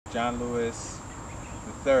John Lewis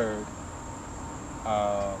III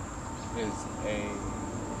is a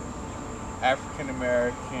African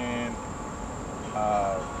American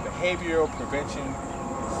behavioral prevention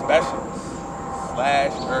specialist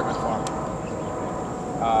slash urban farmer.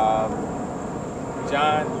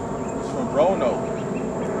 John was from Roanoke,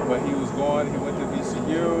 but he went to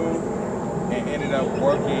VCU and ended up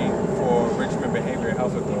working for Richmond Behavioral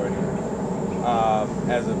Health Authority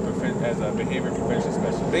as a behavior prevention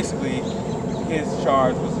specialist. Basically, his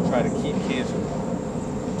charge was to try to keep kids from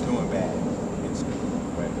doing bad in school,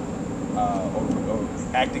 right? Or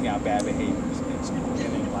acting out bad behaviors in school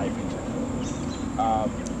and in life in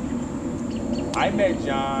general. I met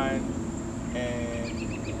John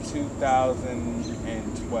in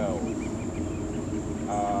 2012.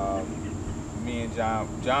 Me and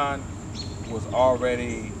John was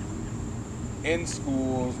already in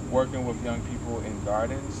schools working with young people in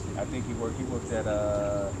gardens. I think he worked at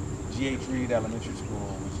G.H. Reed Elementary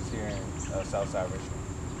School, which is here in Southside Richmond.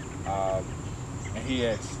 And he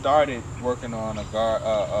had started working on a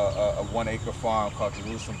 1 acre farm called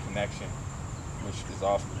Jerusalem Connection, which was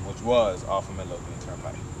off of Midlothian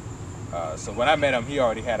Turnpike. So when I met him, he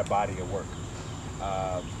already had a body of work.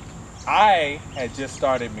 I had just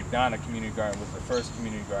started McDonough Community Garden, was the first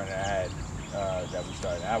community garden I had that we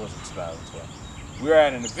started. That was in 2012. We were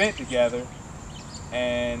at an event together,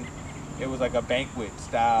 and it was like a banquet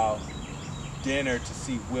style dinner to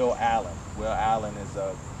see Will Allen. Will Allen is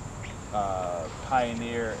a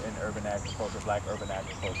pioneer in urban agriculture, black urban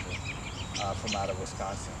agriculture, from out of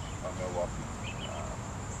Wisconsin or Milwaukee.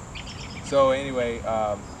 So anyway,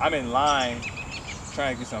 I'm in line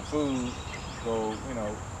trying to get some food, go,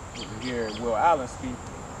 to hear Will Allen speak,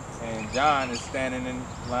 and John is standing in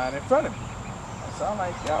line in front of me. So I'm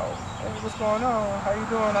like, yo, hey, what's going on? How you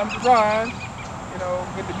doing? I'm Ron.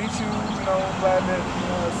 Good to meet you. Glad to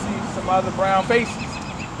see some other brown faces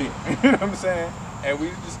here. You know what I'm saying? And we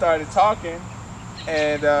just started talking,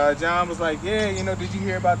 and John was like, yeah, did you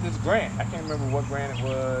hear about this grant? I can't remember what grant it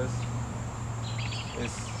was.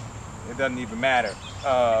 It doesn't even matter.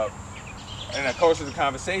 In the course of the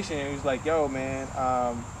conversation, he was like, yo, man,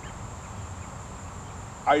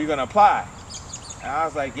 are you going to apply? And I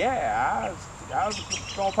was like, yeah, I was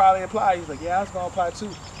going to probably apply. He's like, yeah, I was going to apply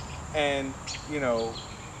too. And, he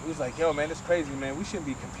was like, yo, man, it's crazy, man. We shouldn't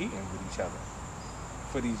be competing with each other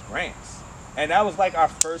for these grants. And that was like our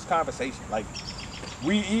first conversation. Like,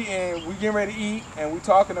 we getting ready to eat, and we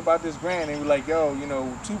talking about this grant, and we're like, yo,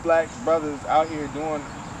 two black brothers out here doing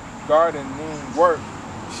gardening work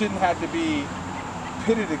shouldn't have to be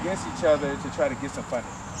pitted against each other to try to get some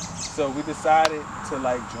funding. So we decided to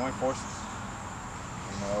join forces,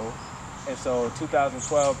 And so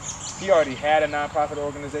 2012, he already had a nonprofit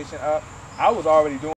organization up. I was already doing